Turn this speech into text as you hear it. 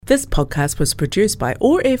This podcast was produced by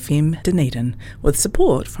OAR FM Dunedin with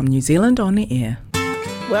support from New Zealand On the Air.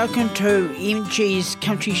 Welcome to MG's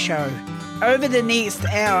Country Show. Over the next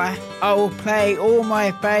hour, I will play all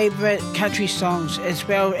my favourite country songs as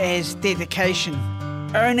well as dedication.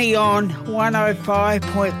 Only on 105.4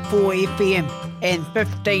 FM and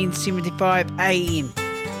 1575 AM.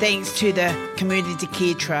 Thanks to the Community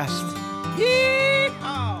Care Trust.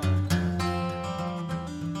 Yeehaw!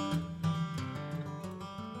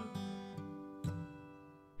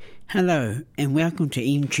 Hello and welcome to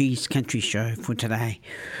MG's Country Show for today.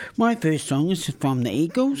 My first song is from the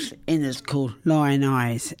Eagles and it's called Lion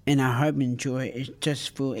Eyes, and I hope you enjoy it. It's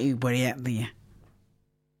just for everybody out there.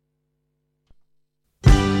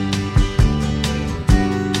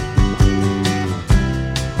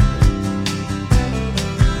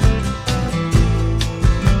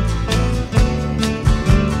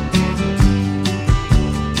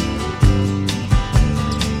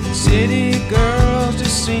 City girls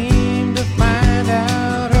just seem to find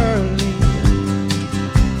out early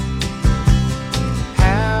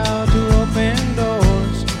how to open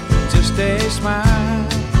doors, just a smile.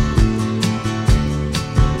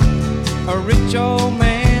 A rich old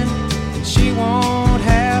man, and she won't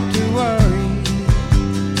have to worry.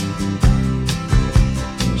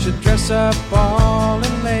 She'll dress up all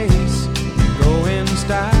in lace and go in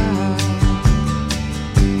style.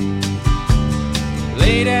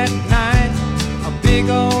 Late at night, a big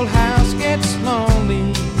old house gets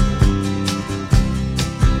lonely.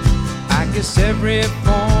 I guess every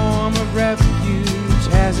form of refuge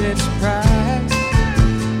has its price,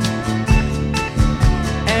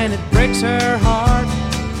 and it breaks her heart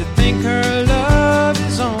to think her love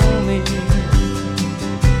is only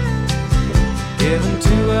given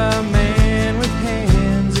to a man with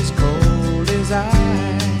hands as cold as ice.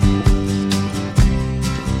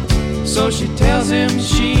 So she tells him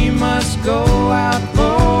she must go out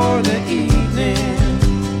for the evening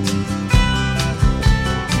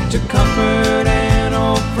to comfort an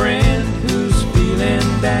old friend who's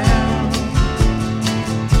feeling down.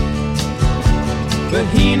 But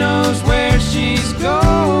he knows where she's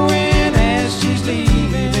going as she's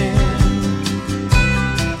leaving.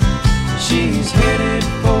 She's headed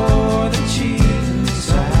for the cheating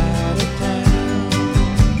side of town.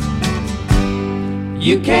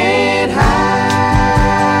 You can't hide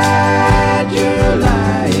your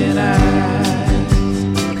lying eyes,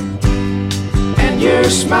 and your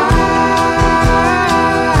smile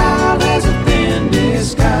has a thin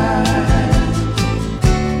disguise.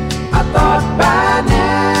 I thought by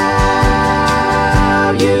now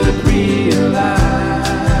you'd realize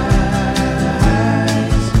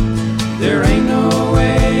there ain't no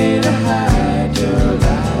way to hide your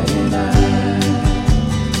lying eyes.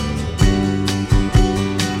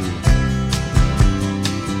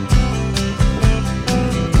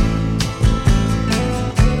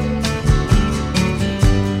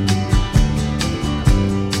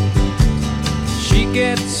 She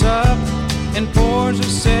gets up and pours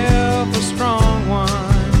herself a strong one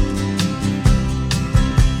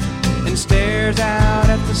and stares out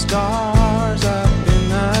at the stars up in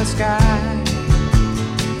the sky.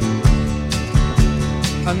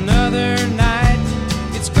 Another night,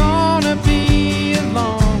 it's gonna be a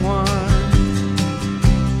long one.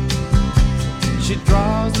 She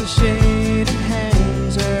draws the shade and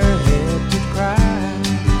hangs her head to cry.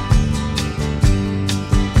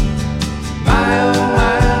 My oh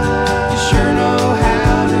my, you sure know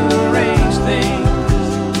how to arrange things.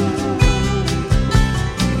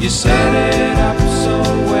 You set it up so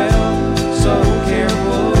well, so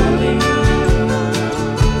carefully.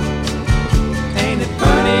 Ain't it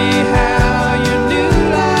funny how your new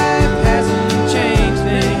life hasn't changed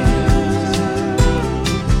things?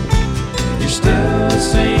 You're still the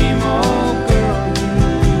same old girl you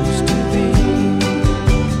used to be.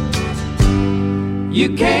 You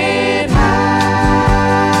can't hide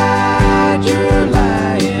your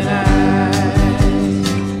lying eyes,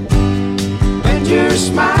 and your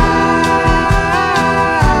smile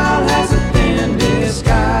has a thin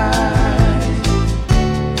disguise.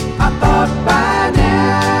 I thought by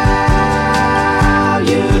now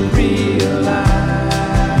you'd realize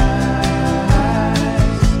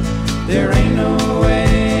there ain't no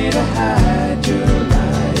way to hide your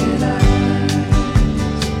lying eyes.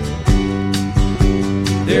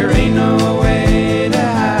 There ain't no way to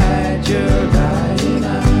hide your lying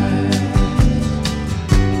eyes.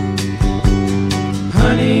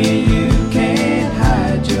 Honey, you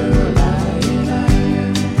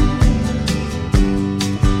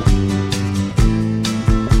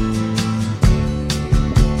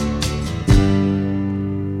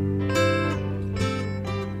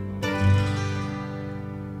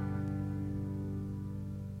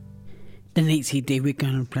The next CD we're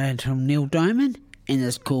going to play is from Neil Diamond, and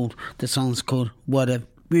the song's called What a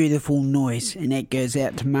Beautiful Noise, and that goes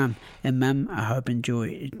out to Mum. And Mum, I hope you enjoy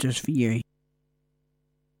it. It's just for you.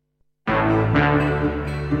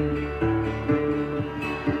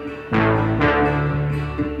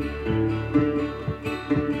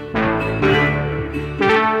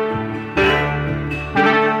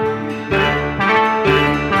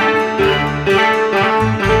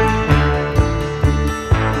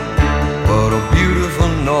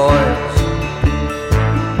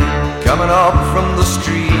 Coming up from the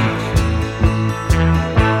street,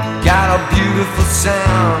 got a beautiful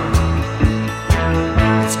sound,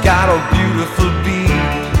 it's got a beautiful beat,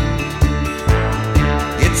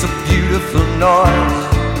 it's a beautiful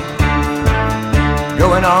noise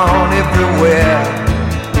going on everywhere,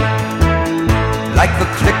 like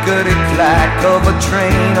the clickety-clack of a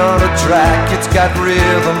train on a track. It's got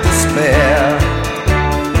rhythm to spare,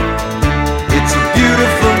 it's a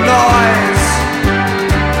beautiful noise,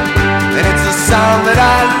 and it's a sound that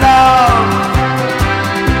I love,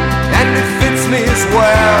 and it fits me as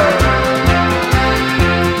well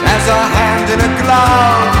as a hand in a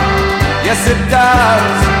glove. Yes it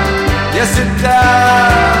does, yes it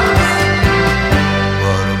does.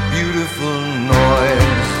 What a beautiful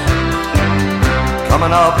noise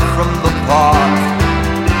coming up from the park.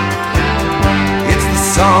 It's the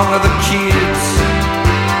song of the kids,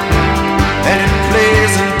 and it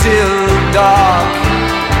plays until dark.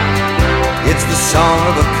 It's the song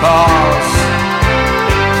of the cars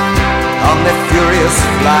on their furious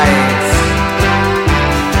flights,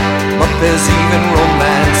 but there's even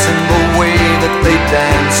romance in the way that they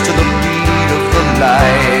dance to the beat of the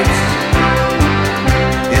lights.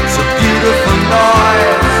 It's a beautiful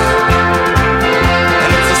noise, and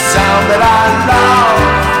it's a sound that I love,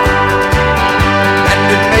 and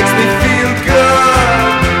it makes me feel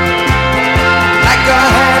good, like a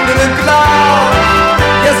hand in a glove.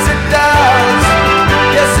 Yes it does,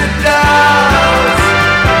 yes it does.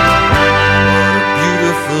 What a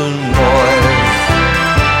beautiful noise.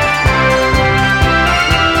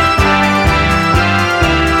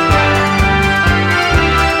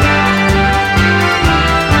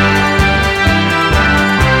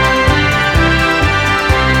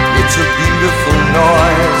 It's a beautiful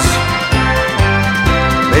noise,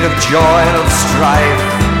 made of joy and of strife,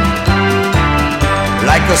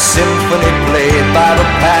 like a symphony played by the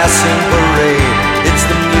passing parade. It's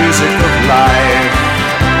the music of life.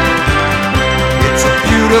 It's a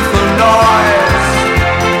beautiful noise,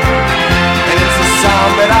 and it's a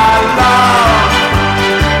sound that I love,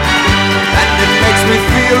 and it makes me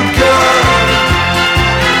feel good,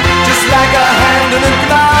 just like a hand in a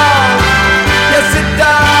glove. Yes it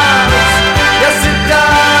does, yes it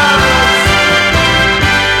does.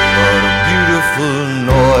 What a beautiful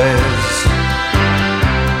noise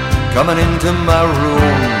coming into my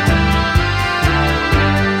room,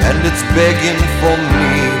 and it's begging for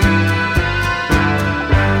me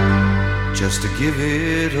just to give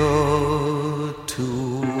it a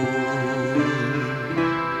tune.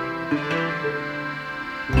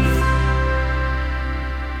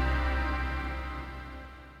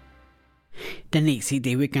 The next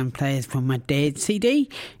CD we're going to play is from my dad's CD,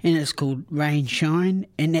 and it's called Rain Shine,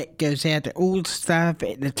 and that goes out to all the staff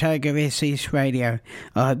at the Togo SS Radio.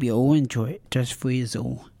 I hope you all enjoy it, just for you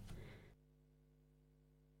all.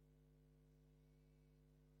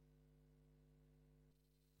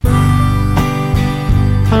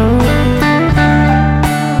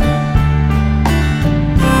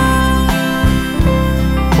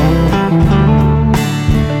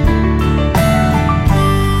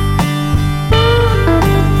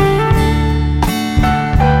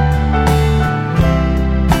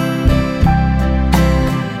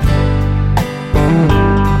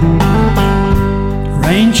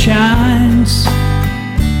 Rain shines,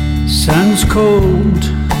 sun's cold,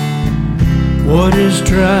 water's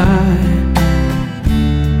dry,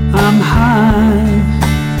 I'm high,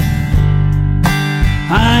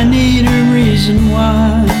 I need a reason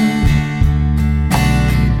why.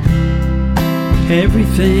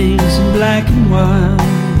 Everything's in black and white,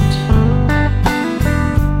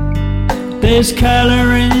 there's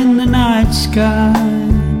color in the night sky.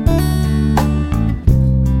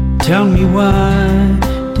 Tell me why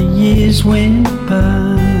the years went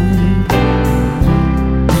by.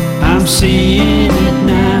 I'm seeing it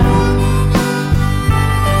now,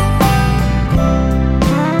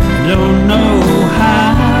 I don't know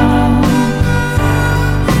how.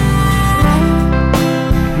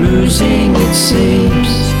 Losing it seems,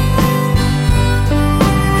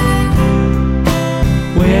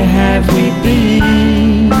 where have we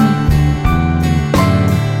been?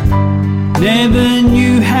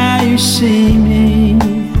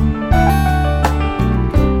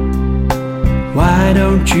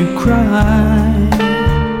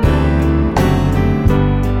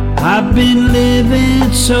 I've been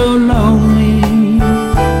living so lonely,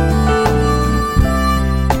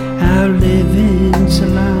 how living's a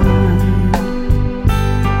lie.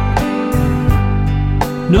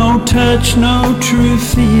 No touch, no true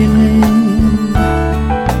feeling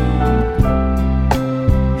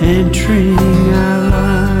entering our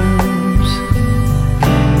lives.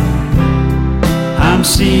 I'm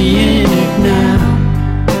seeing it now.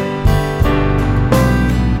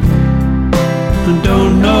 I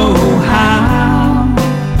don't know how.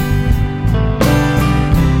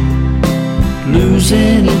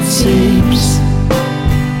 Losing it seems.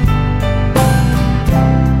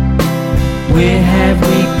 Where have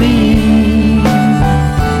we been?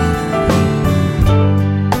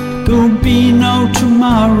 There'll be no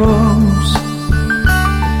tomorrows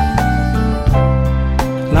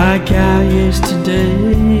like our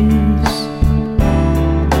yesterdays.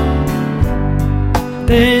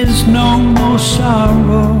 There's no more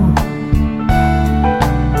sorrow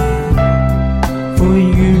for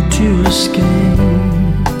you to escape.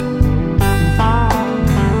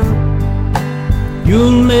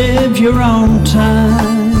 You'll live your own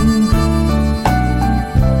time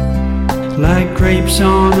like grapes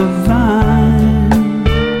on a vine,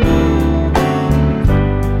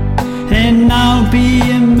 and I'll be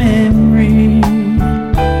a memory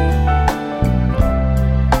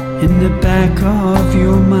in the back of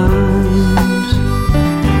your mind.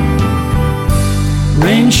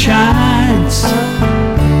 Rain shines,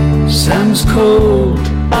 sun's cold,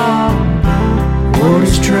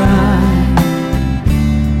 water's dry.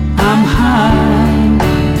 I'm high,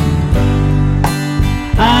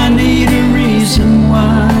 I need a reason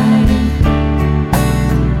why.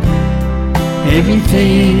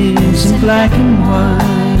 Everything's in black and white.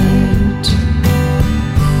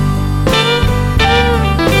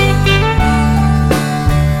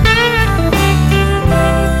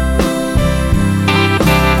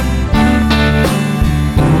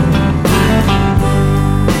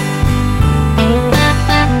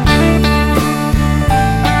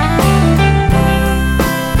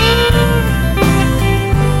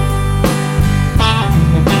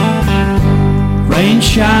 Rain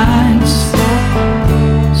shines,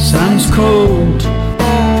 sun's cold,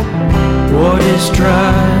 water's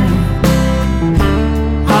dry.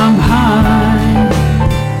 I'm high,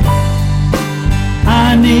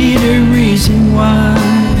 I need a reason why.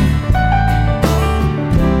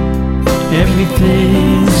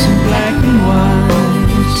 Everything's in black and white.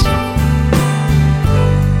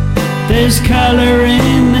 There's color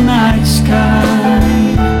in the night sky.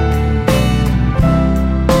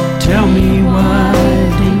 Tell me why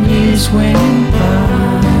the years went by.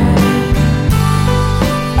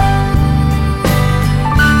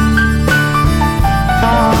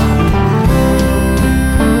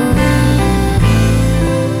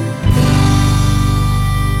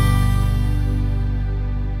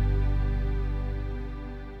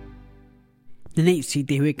 The next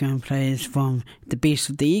CD we're going to play is from The Best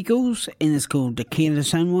of the Eagles, and it's called Tequila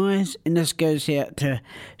Sunrise, and this goes out to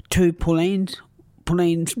two Paulines.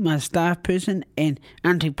 Pauline's my staff person, and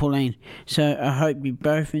Auntie Pauline. So I hope you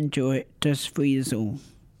both enjoy it, just for you all.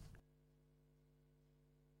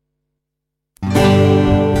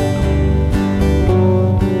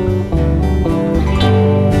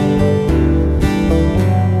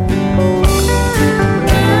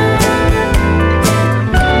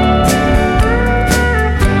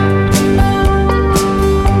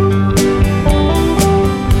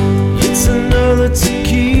 It's another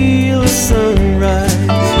tequila sunrise,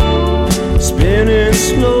 spinning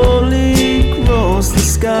slowly across the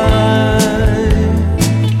sky.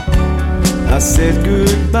 I said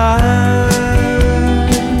goodbye.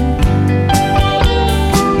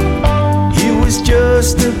 It was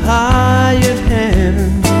just a hired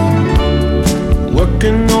hand,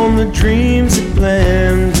 working on the dreams that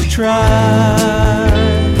planned to try.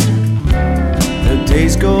 The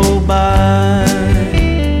days go by.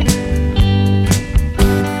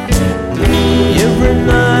 Every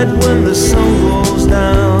night when the sun goes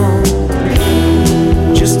down,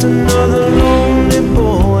 just another lonely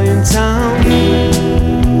boy in town,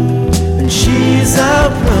 and she's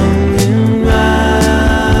out running wild.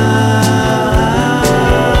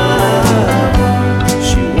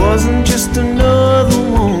 She wasn't just another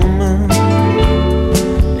woman,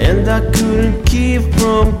 and I couldn't keep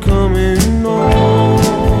from coming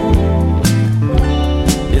home.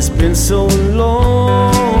 It's been so long.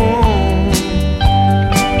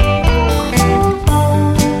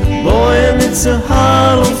 It's a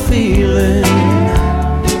hollow feeling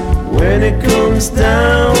when it comes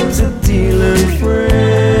down to dealing friends.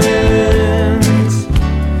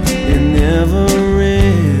 It never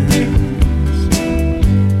ends.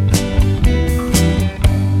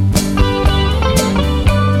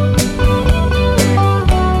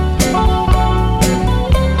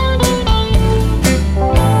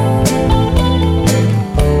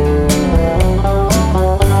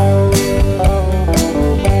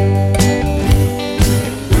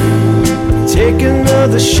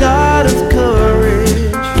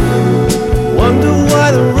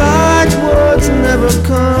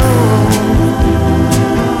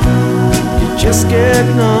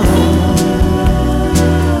 back now.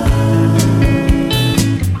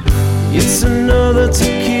 It's another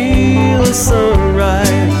tequila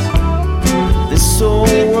sunrise. This whole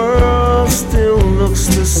world still looks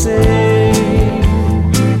the same.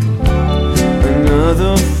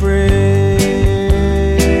 Another friend.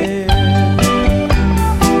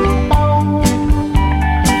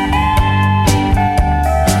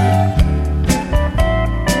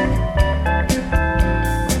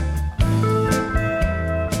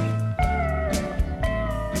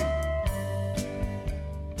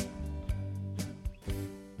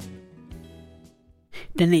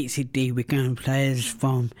 The next CD we're going to play is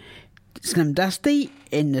from Slim Dusty,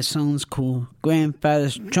 and the song's called Grandfather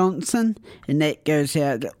Johnson, and that goes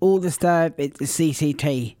out to all the staff at the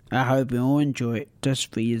CCT. I hope you all enjoy it,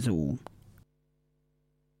 just for you all.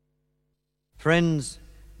 Friends,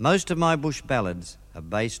 most of my bush ballads are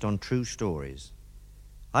based on true stories.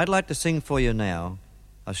 I'd like to sing for you now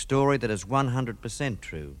a story that is 100%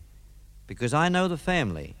 true, because I know the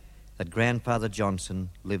family that Grandfather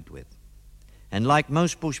Johnson lived with. And like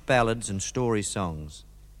most bush ballads and story songs,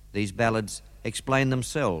 these ballads explain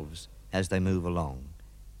themselves as they move along.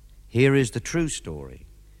 Here is the true story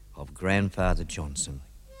of Grandfather Johnson.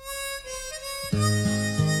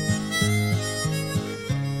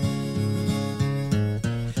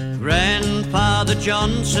 Grandfather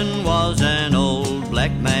Johnson was an old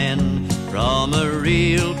black man from a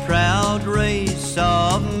real proud race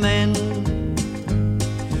of men.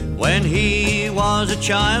 When he was a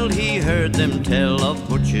child, he heard them tell of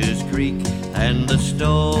Butcher's Creek, and the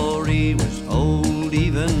story was old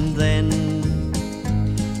even then.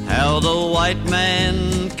 How the white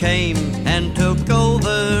man came and took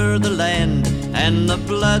over the land, and the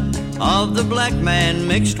blood of the black man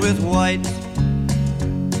mixed with white.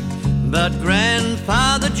 But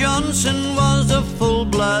Grandfather Johnson was a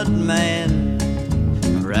full-blood man,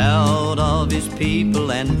 proud of his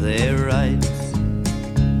people and their rights.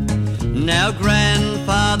 Now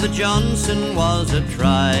Grandfather Johnson was a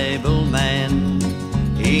tribal man.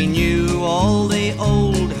 He knew all the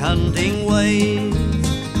old hunting ways.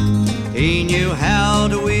 He knew how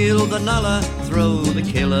to wield the nullah, throw the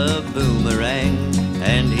killer boomerang,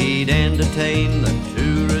 and he'd entertain the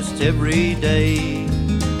tourists every day.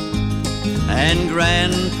 And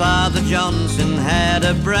Grandfather Johnson had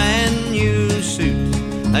a brand new suit,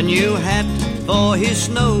 a new hat for his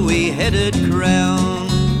snowy-headed crown.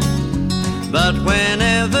 But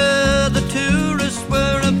whenever the tourists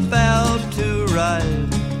were about to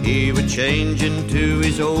ride, he would change into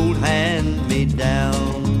his old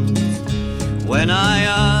hand-me-downs. When I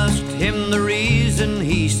asked him the reason,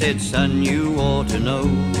 he said, "Son, you ought to know,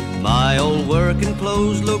 my old working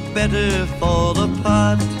clothes look better for the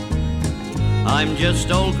part. I'm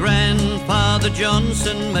just old Grandfather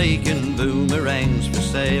Johnson making boomerangs for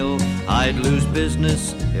sale. I'd lose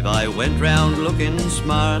business if I went round looking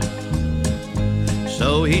smart."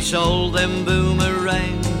 So he sold them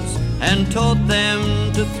boomerangs and taught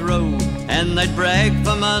them to throw, and they'd brag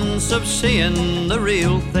for months of seeing the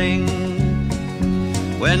real thing.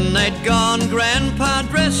 When they'd gone, Grandpa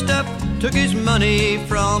dressed up, took his money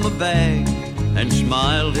from a bag, and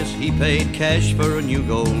smiled as he paid cash for a new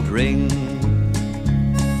gold ring.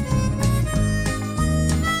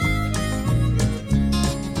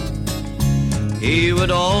 He would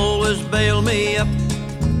always bail me up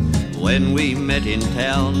when we met in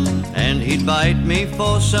town, and he'd bite me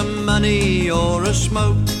for some money or a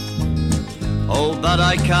smoke. Oh, but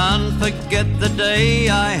I can't forget the day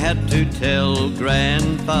I had to tell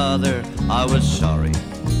Grandfather I was sorry,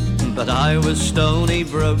 but I was stony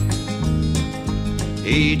broke.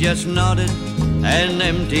 He just nodded and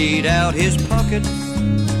emptied out his pockets.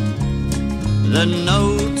 The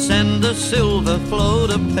notes and the silver flowed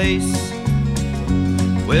apace.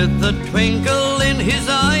 With a twinkle in his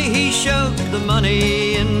eye, he shoved the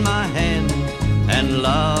money in my hand and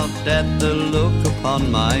laughed at the look upon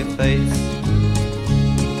my face.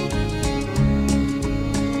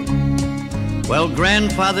 Well,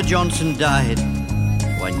 Grandfather Johnson died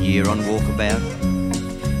one year on walkabout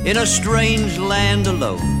in a strange land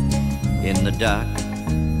alone in the dark.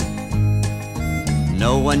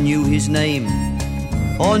 No one knew his name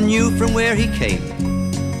or knew from where he came.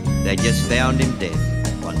 They just found him dead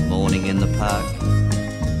one morning in the park.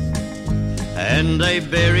 And they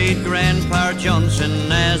buried Grandpa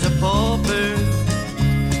Johnson as a pauper.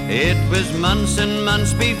 It was months and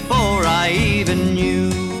months before I even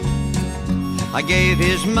knew. I gave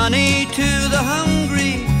his money to the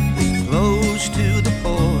hungry, his clothes to the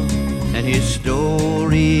poor, and his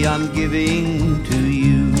story I'm giving to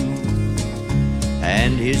you.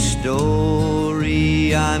 And his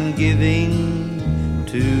story I'm giving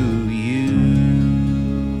to you.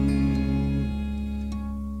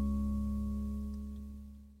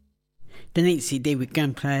 The next CD we're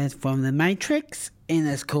going to play is from The Matrix, and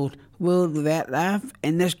it's called World Without Love,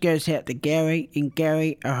 and this goes out to Gary, and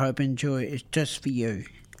Gary, I hope you enjoy it. It's just for you.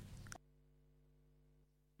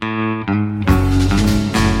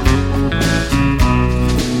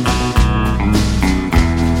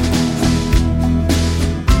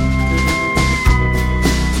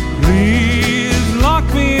 Please lock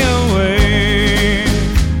me away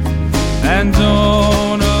and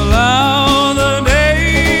don't allow the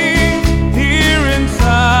day here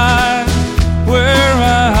inside where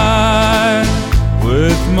I hide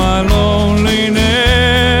with my loneliness.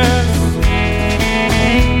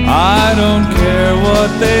 I don't care what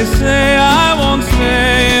they say, I won't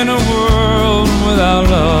stay in a world without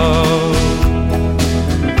love.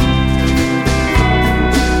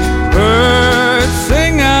 Birds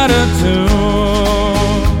sing out of tune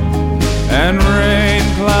and rain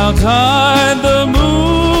clouds hide the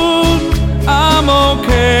moon. I'm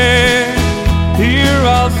okay, here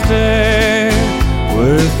I'll stay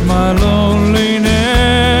with my loneliness.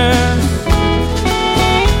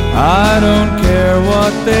 I don't care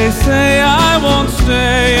what they say, I won't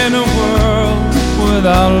stay in a world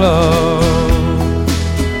without love.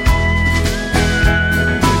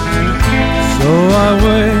 So I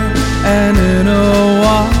wait, and in a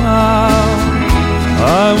while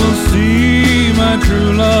I will see my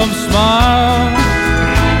true love smile.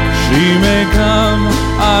 She may come,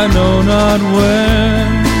 I know not when.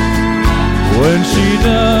 When she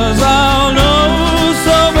does, I'll know.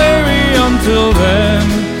 So baby, until then,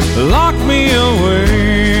 lock me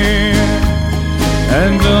away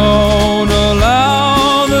and don't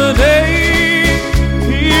allow the day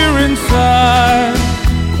here inside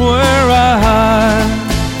where I hide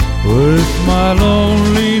with my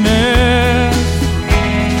loneliness.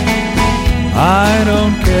 I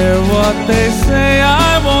don't care what they say,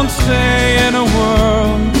 I won't stay in a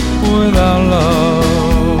world without love.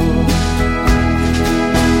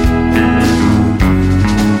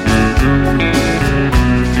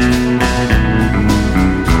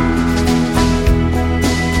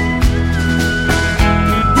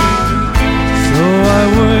 So I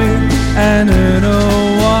wait, and in a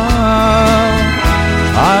while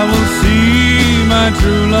I will see my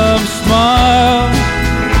true love smile.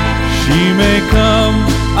 She may come,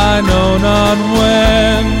 I know not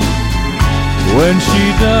when. When she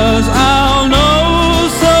does, I'll know.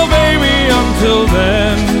 So baby, until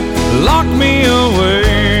then, lock me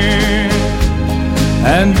away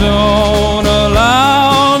and don't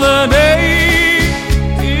allow the day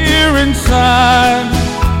here inside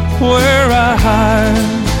where I hide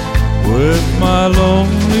with my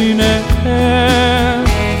loneliness.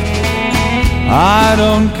 I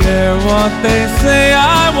don't care what they say,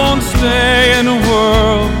 I won't stay in a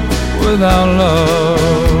world without love.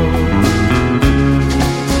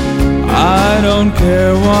 I don't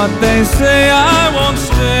care what they say, I won't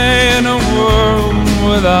stay in a world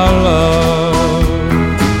without love.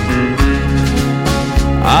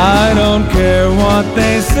 I don't care what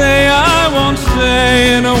they say, I won't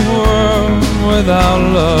stay in a world without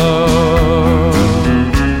love.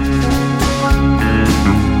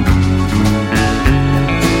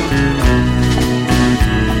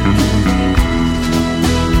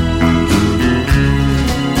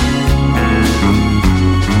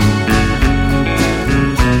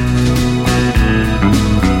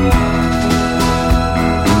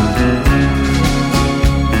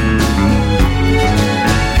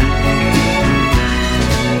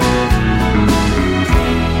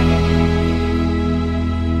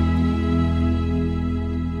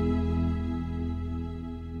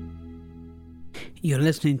 You're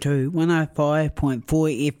listening to 105.4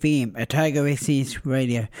 FM, Otago SS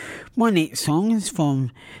Radio. My next song is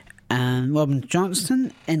from Robin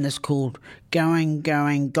Johnston, and it's called Going,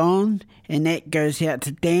 Going, Gone, and that goes out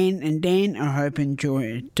to Dan, and Dan, I hope you enjoy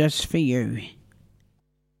it, just for you.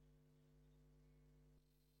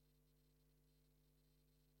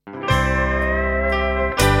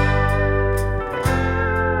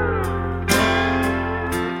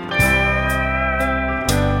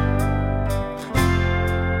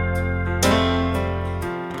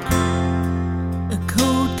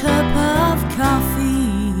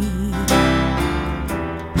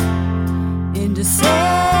 A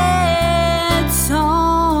sad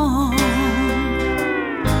song.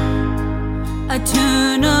 I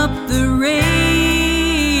turn up the radio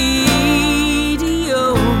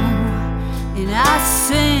and I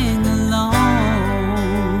sing along.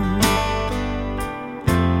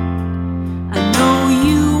 I know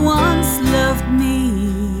you once loved me,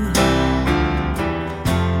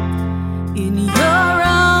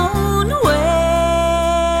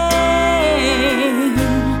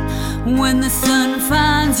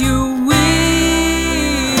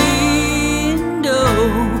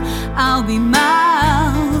 I'll be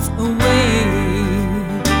miles away.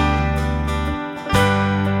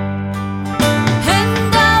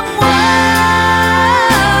 And I'm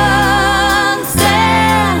one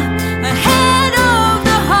step ahead of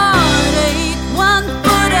the heartache, one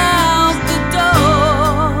foot out the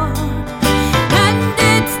door. And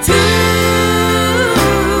it's too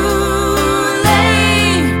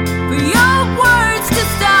late for your words to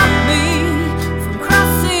stop me from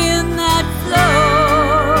crossing that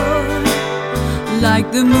floor.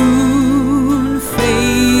 Like the moon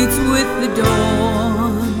fades with the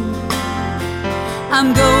dawn,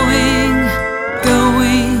 I'm going,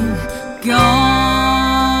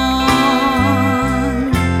 gone.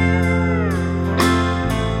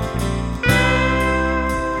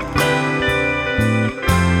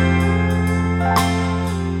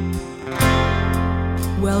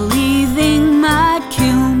 Well, leaving might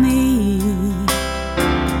kill me,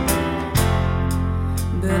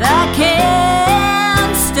 but I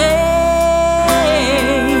can't stay.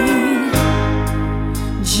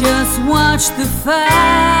 Just watch the fire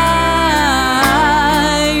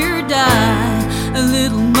die a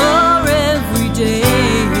little more every day.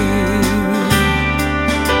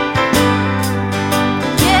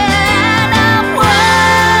 Yeah, and I'm one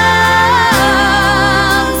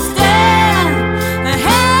step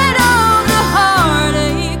ahead of the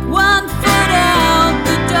heartache, one foot out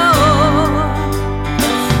the door.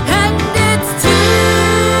 And it's too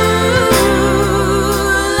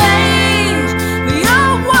late for your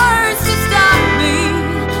words to stop me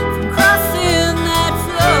from crossing that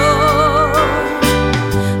floor.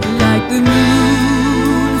 Like the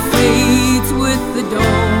moon fades with the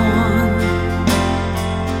dawn,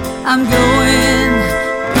 I'm going,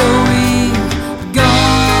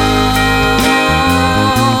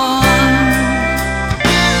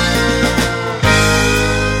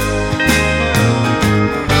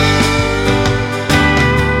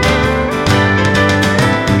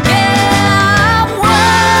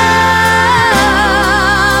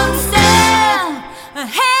 one step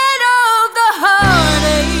ahead of the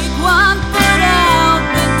heartache, one foot out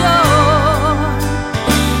the door.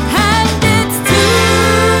 And it's too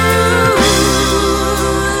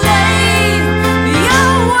late for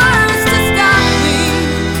your words to stop me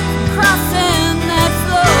from crossing that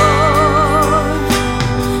floor.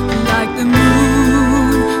 Like the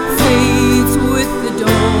moon fades with the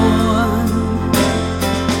dawn,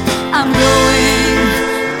 I'm going,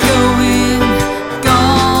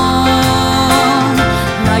 gone.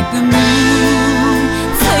 Like the moon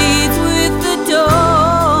fades with the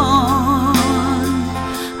dawn,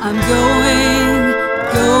 I'm going,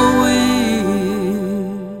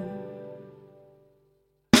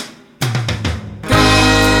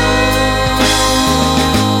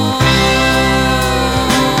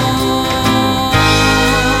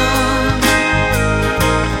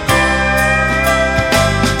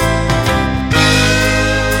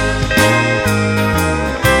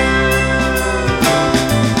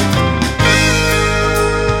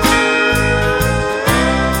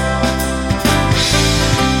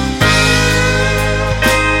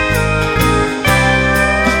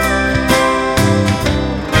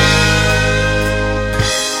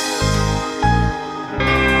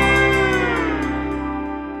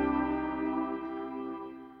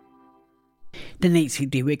 The next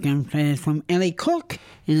CD we're going to play is from Ellie Cook,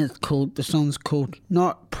 and the song's called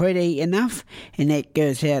Not Pretty Enough, and that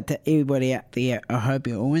goes out to everybody out there. I hope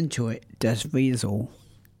you all enjoy it. Just for you all.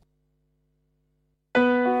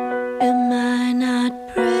 Am I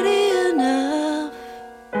not pretty enough?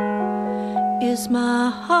 Is my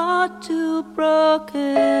heart too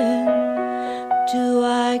broken? Do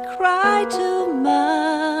I cry too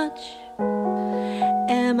much?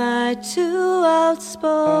 Am I too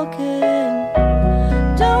outspoken?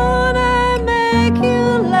 Don't I make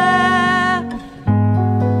you laugh?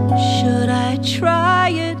 Should I try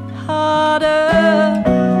it harder?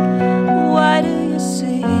 Why do you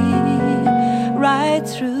see right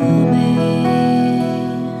through me?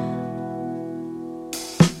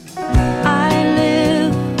 I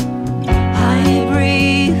live, I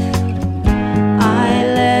breathe, I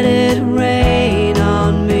let it rain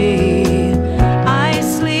on me. I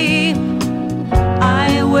sleep,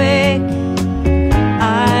 I wake,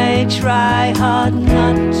 I try hard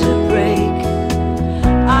not to break.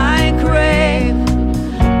 I crave,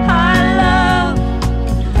 I love,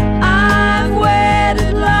 I've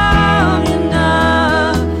waited long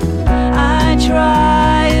enough. I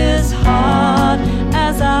try as hard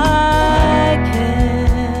as I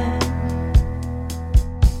can.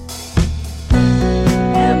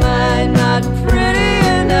 Am I not pretty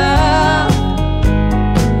enough?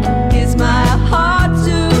 Is my heart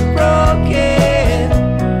too broken?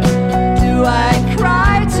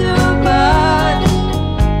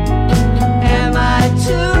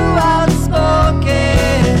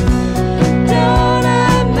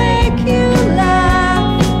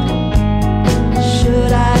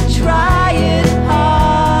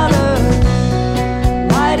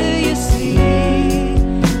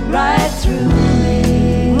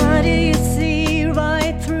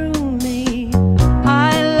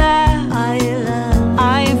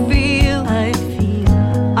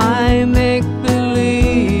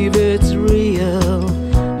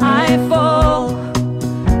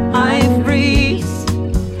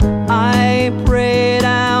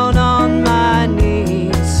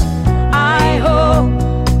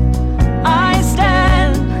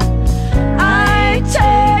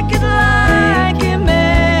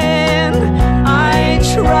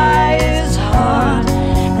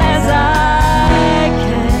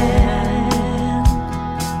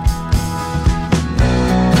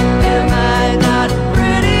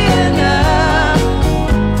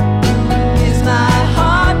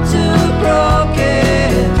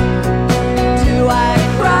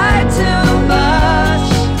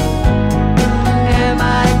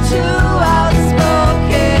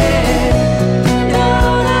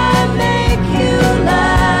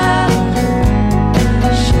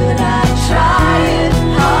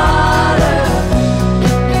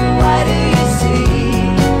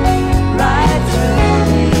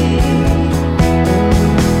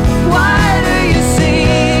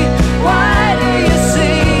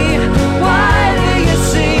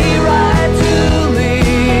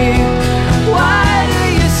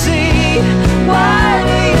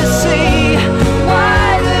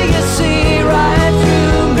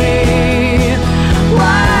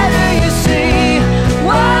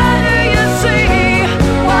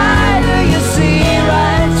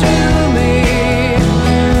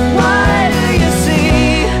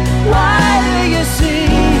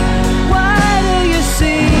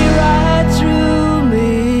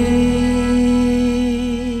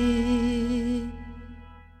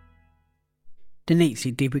 The next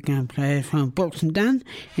CD we're going to play is from Brooks and Dunn,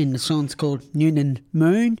 and the song's called Noonan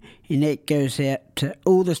Moon, and that goes out to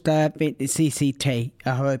all the staff at the CCT. I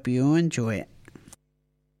hope you all enjoy it.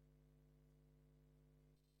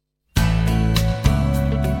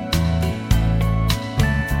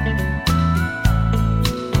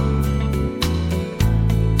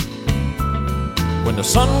 When the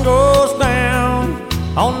sun goes down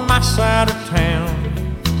on my side of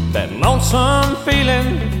town, that lonesome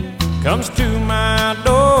feeling comes to my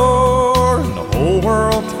door, and the whole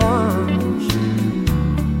world turns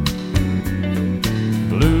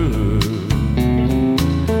blue.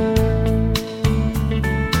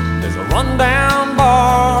 There's a rundown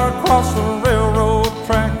bar across the railroad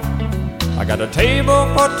track. I got a table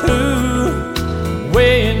for two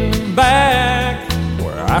way in the back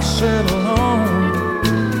where I sit alone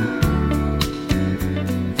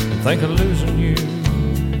and think of losing you.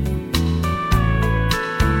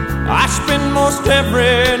 I spend most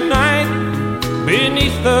every night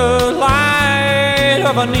beneath the light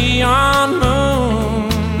of a neon moon.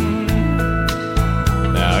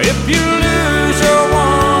 Now if you lose your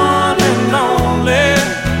one and only,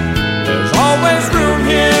 there's always room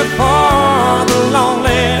here for the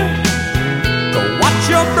lonely. Go watch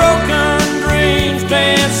your broken dreams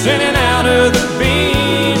dancing in out of the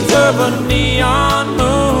beams of a neon moon.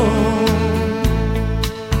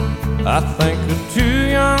 I think of two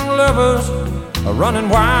young lovers are running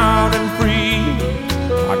wild and free.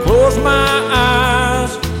 I close my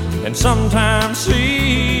eyes and sometimes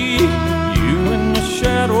see you in the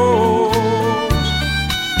shadows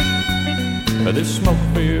of this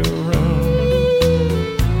smoke-filled room.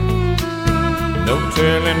 No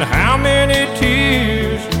telling how many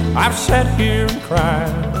tears I've sat here and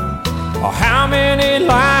cried, or how many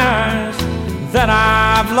lies that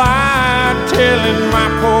I've lied, telling my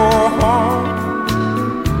poor heart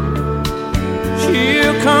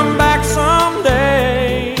she'll come back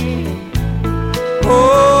someday.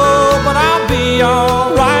 Oh, but I'll be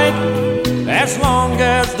alright as long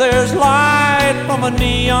as there's light from a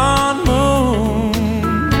neon moon.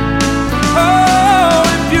 Oh,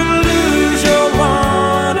 if you lose your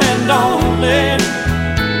one and only,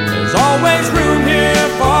 there's always room here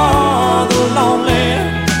for the lonely.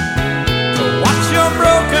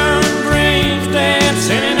 Broken dreams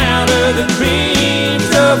dancing in out of the beams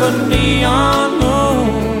of a neon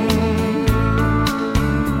moon.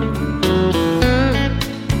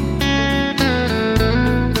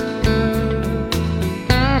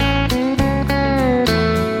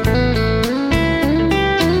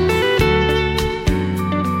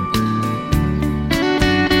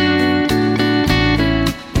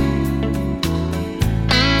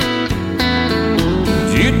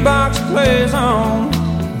 Jukebox plays on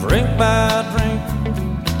drink by drink,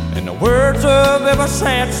 and the words of every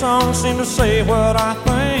sad song seem to say what I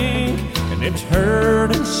think, and it's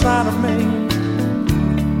heard inside of me.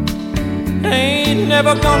 Ain't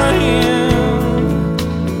never gonna end.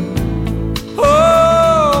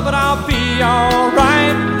 Oh, but I'll be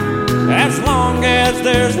alright as long as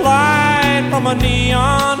there's light from a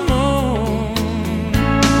neon moon.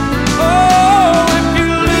 Oh, if you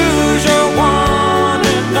lose your one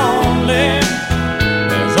and only,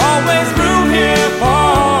 always room here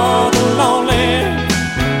for the lonely.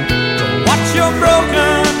 To watch your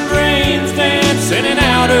broken dreams dancing in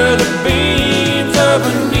out of the beams of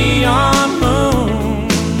a neon moon.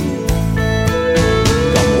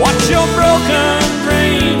 Come watch your broken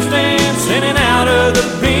dreams dancing in out of the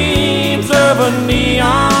beams of a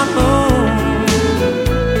neon moon.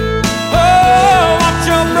 Oh, watch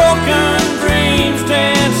your broken dreams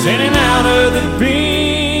dancing in out of the beams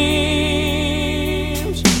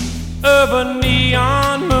of a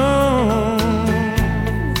neon moon.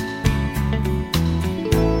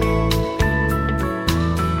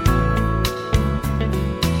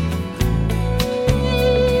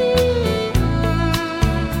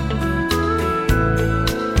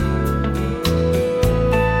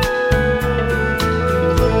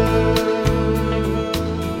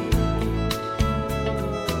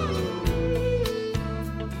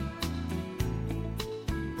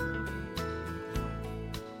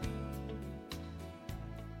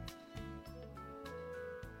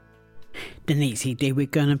 The next CD we're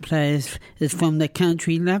going to play is from the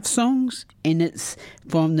Country Love Songs, and it's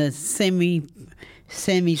from the Sammy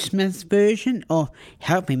Smith's version of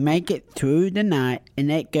Help Me Make It Through the Night, and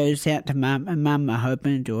that goes out to Mum, and Mum, I hope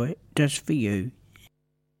you enjoy it, just for you.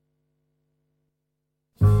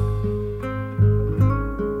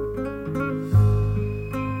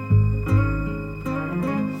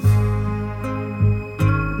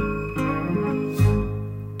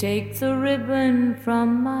 Take the ribbon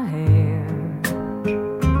from my hair,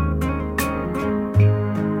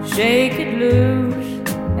 Shake it loose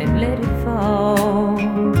and let it fall,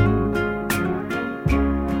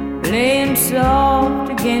 laying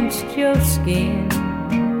soft against your skin,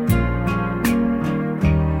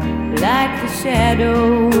 like the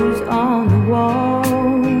shadows on the wall.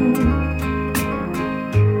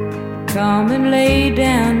 Come and lay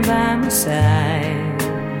down by my side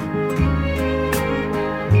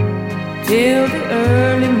till the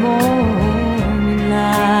early morning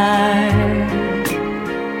light.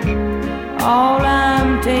 All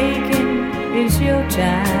I'm taking is your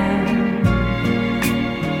time.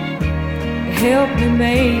 Help me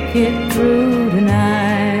make it through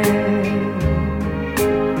tonight.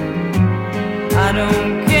 I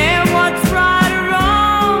don't care what's right or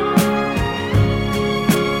wrong,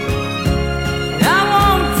 and I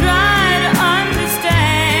won't try to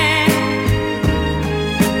understand.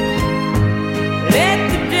 Let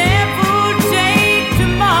the devil take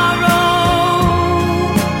tomorrow.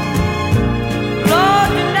 Lord,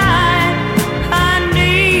 tonight I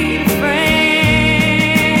need a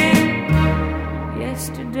friend.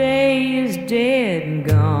 Yesterday is dead and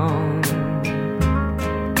gone,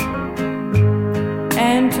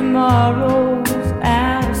 and tomorrow's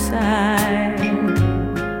out of sight.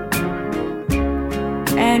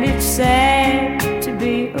 And it's sad to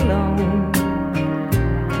be alone.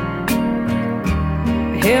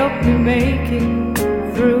 Help me make it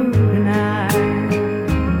through tonight.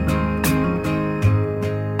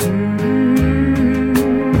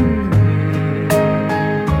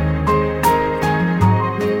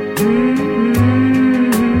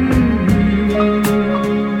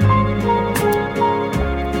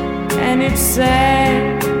 And it's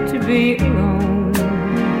sad to be alone.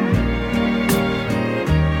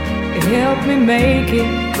 Help me make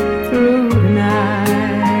it through tonight.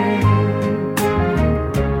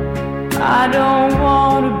 I don't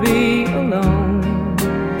want to be alone.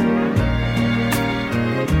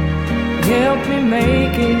 Help me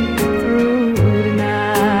make it through tonight.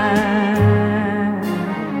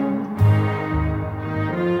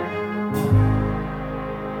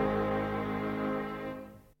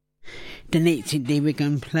 The next CD we're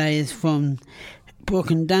going to play is from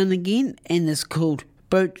Brook and Dunn again, and it's called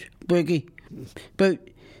Boot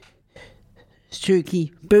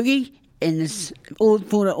Stooky Boogie, and it's all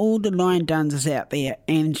for all the line dancers out there,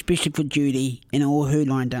 and especially for Judy and all her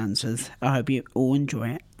line dancers. I hope you all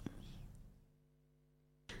enjoy it.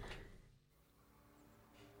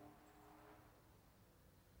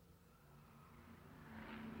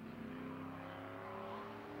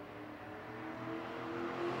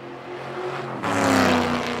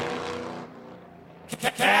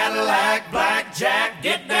 Cadillac, blackjack,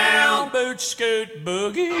 get down, boot, scoot,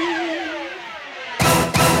 boogie.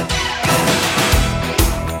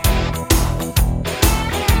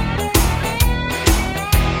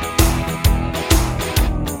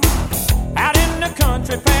 Out in the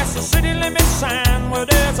country, past the city limit sign, where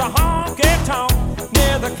there's a honky-tonk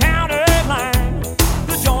near the county line.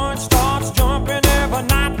 The joint starts jumping every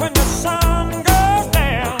night when the sun goes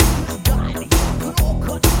down.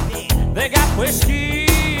 They got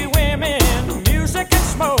whiskey, women, music and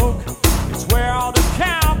smoke. It's where all the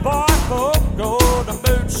cowboy folk go to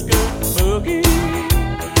boot, scoot, boogie.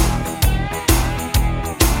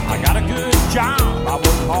 I got a good job, I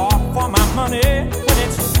work hard for my money. When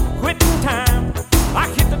it's quitting time, I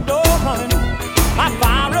hit the door running. I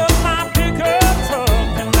fire up my pickup truck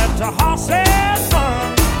and let the horses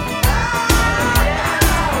run.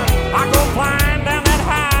 I go flying down that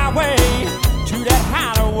highway to that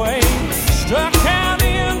hideaway, struck out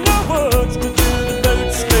in the woods to do the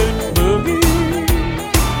boot, scoot, boogie.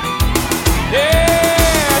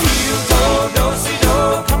 Yeah, heel toe, do-si-do,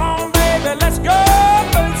 come on baby, let's go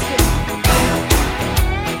boot, scoot.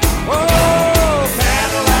 Oh,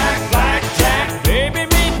 Cadillac, blackjack, baby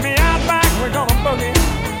meet me out back, we're gonna boogie.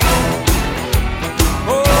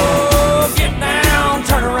 Oh, get down,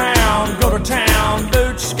 turn around, go to town,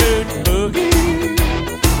 boot, scoot, boogie.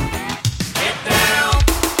 Get down.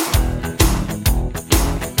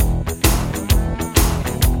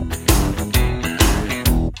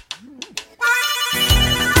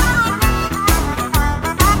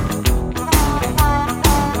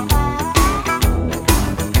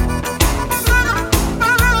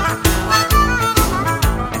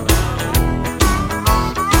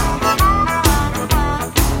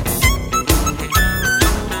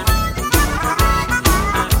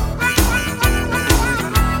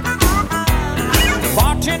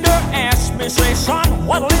 Bartender asked me, say, son,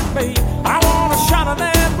 what'll it be? I want a shot of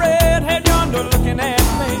that redhead yonder looking at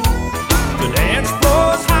me. The dance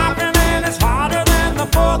floor's hopping and it's hotter than the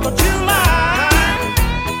 4th of July.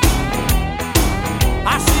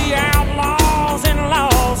 I see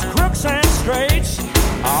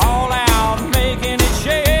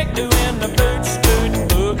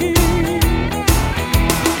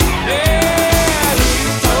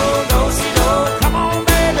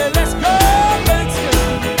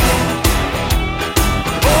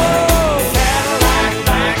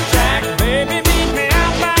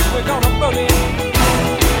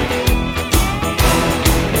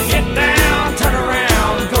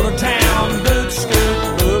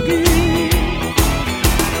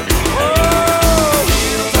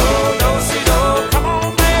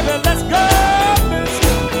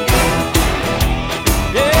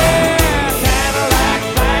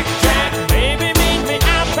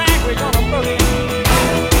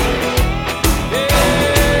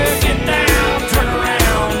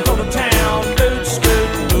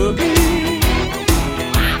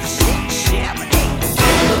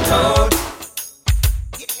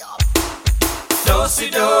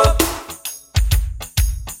do-si-do.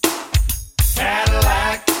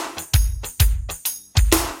 Cadillac,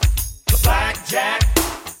 the blackjack.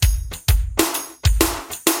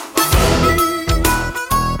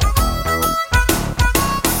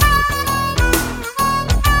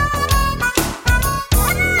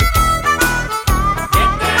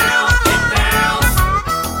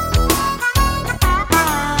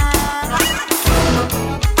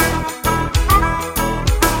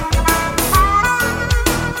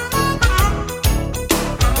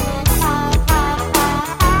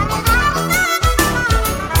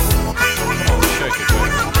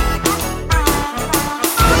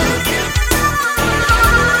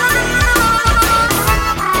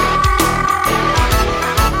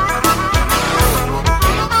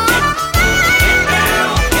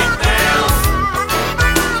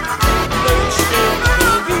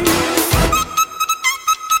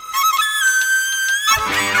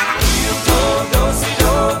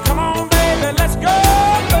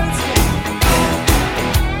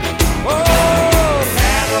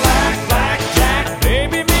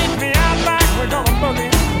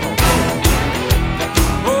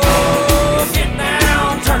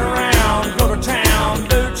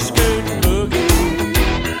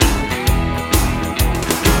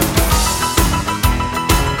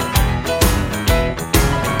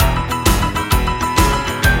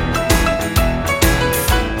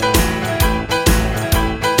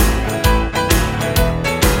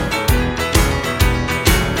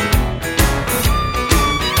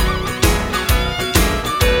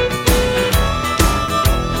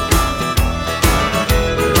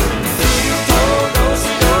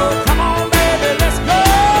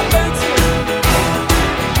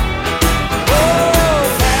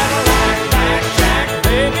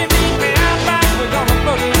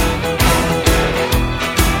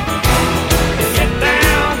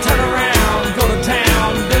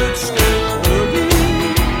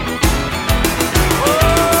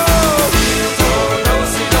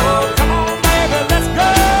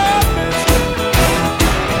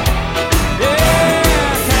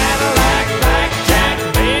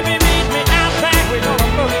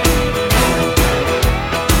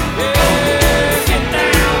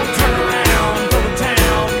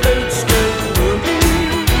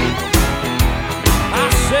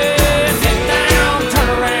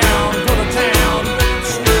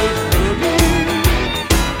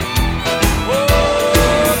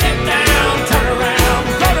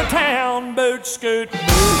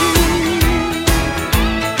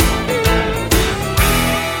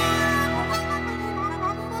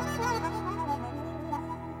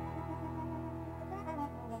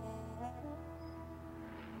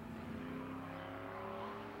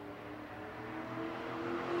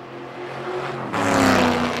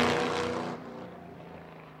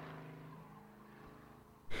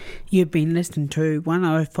 You've been listening to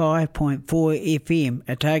 105.4 FM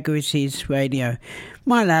Otago Says Radio.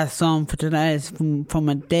 My last song for today is from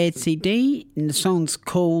a Dad CD, and the song's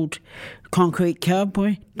called Concrete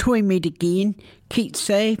Cowboy. Till we meet again, keep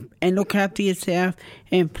safe and look after yourself,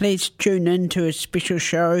 and please tune in to a special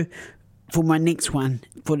show for my next one,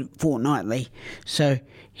 for fortnightly. So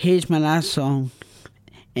here's my last song,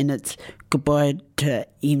 and it's goodbye to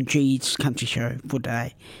MG's Country Show for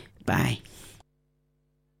today. Bye.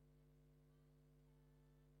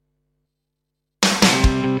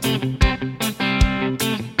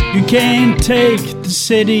 You can't take the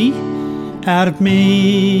city out of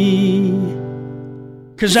me,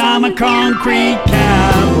 'cause I'm a concrete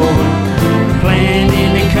cowboy playing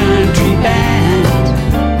in a country band.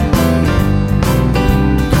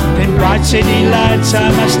 Them bright city lights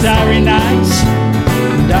are my starry nights,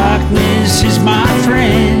 darkness is my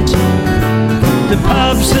friend. The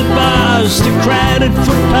pubs, the bars, the crowded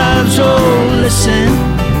footpaths all listen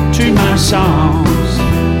to my songs.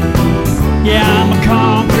 Yeah, I'm a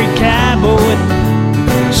concrete cowboy,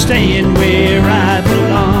 staying where I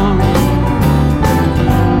belong.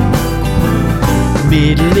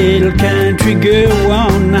 Meet a little country girl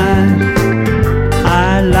one night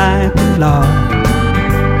I like a lot.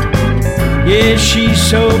 Yeah, she's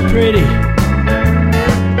so pretty,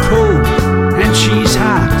 cool, and she's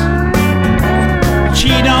hot. She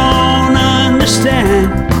don't understand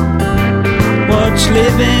what's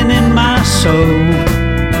living in my soul.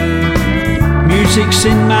 Music's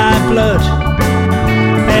in my blood,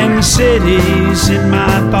 and the city's in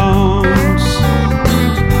my bones.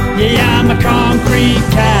 Yeah, I'm a concrete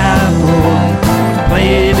cowboy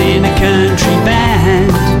playing in a country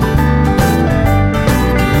band.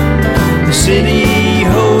 The city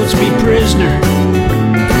holds me prisoner,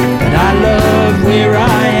 but I love where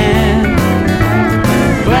I am.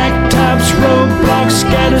 Blacktops, roadblocks,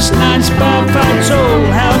 Last night's bar fights all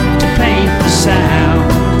help to paint the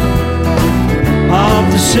sound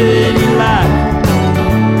of the city life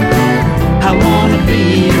I wanna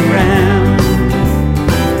be around.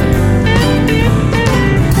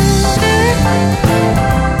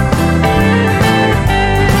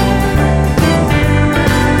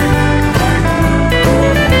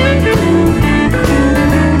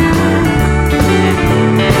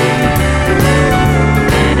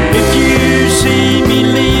 If you see me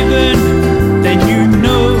leaving, then you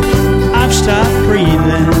know I've stopped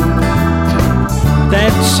breathing.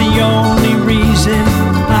 That's the only reason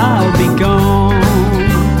I'll be gone.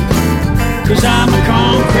 'Cause I'm a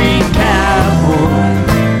concrete cowboy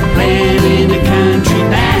playing in a country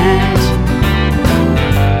band.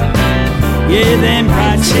 Yeah, them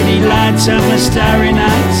bright city lights are my starry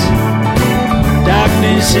nights.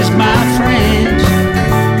 Darkness is my friend.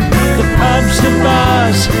 The pubs, the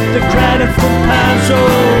bars, the crowded footpaths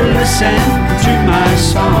all listen to my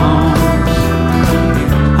songs.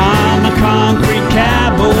 I'm a concrete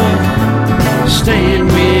cowboy, staying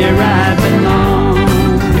where I belong.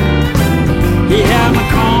 Yeah, I'm a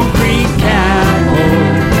concrete cowboy,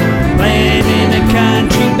 playing in a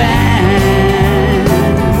country band.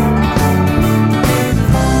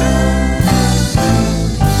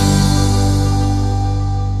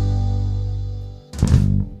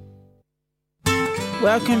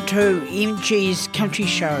 Welcome to MG's Country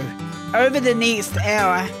Show. Over the next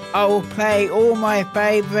hour, I will play all my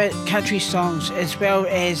favourite country songs as well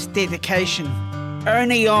as dedication.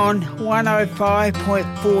 Only on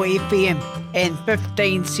 105.4 FM and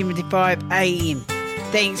 1575 AM.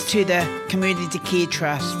 Thanks to the Community Care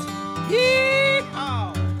Trust.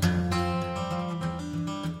 Yeehaw!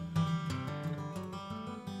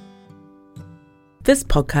 This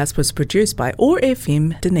podcast was produced by OAR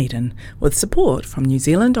FM Dunedin with support from New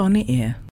Zealand On the Air.